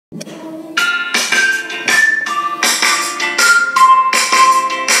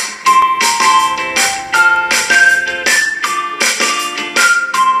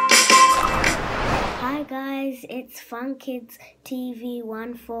FunKidsTV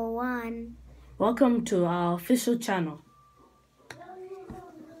 141. Welcome to our official channel.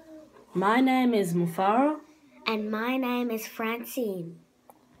 My name is Mufaro. And my name is Francine.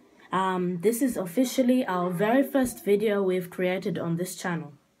 This is officially our very first video we've created on this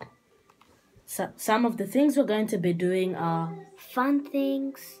channel. So, some of the things we're going to be doing are fun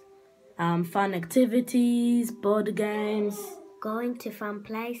things, fun activities, board games, going to fun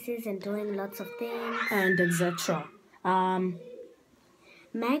places and doing lots of things, and etc.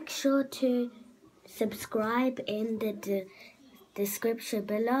 Make sure to subscribe in the description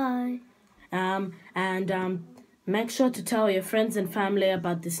below. Make sure to tell your friends and family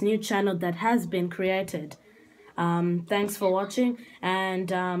about this new channel that has been created. Thanks for watching,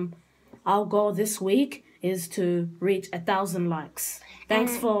 and our goal this week is to reach 1,000 likes.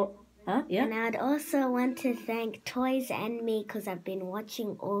 Thanks for... yeah. And I'd also want to thank Toys and Me because I've been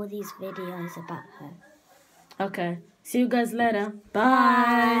watching all these videos about her. Okay. See you guys later.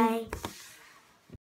 Bye. Bye.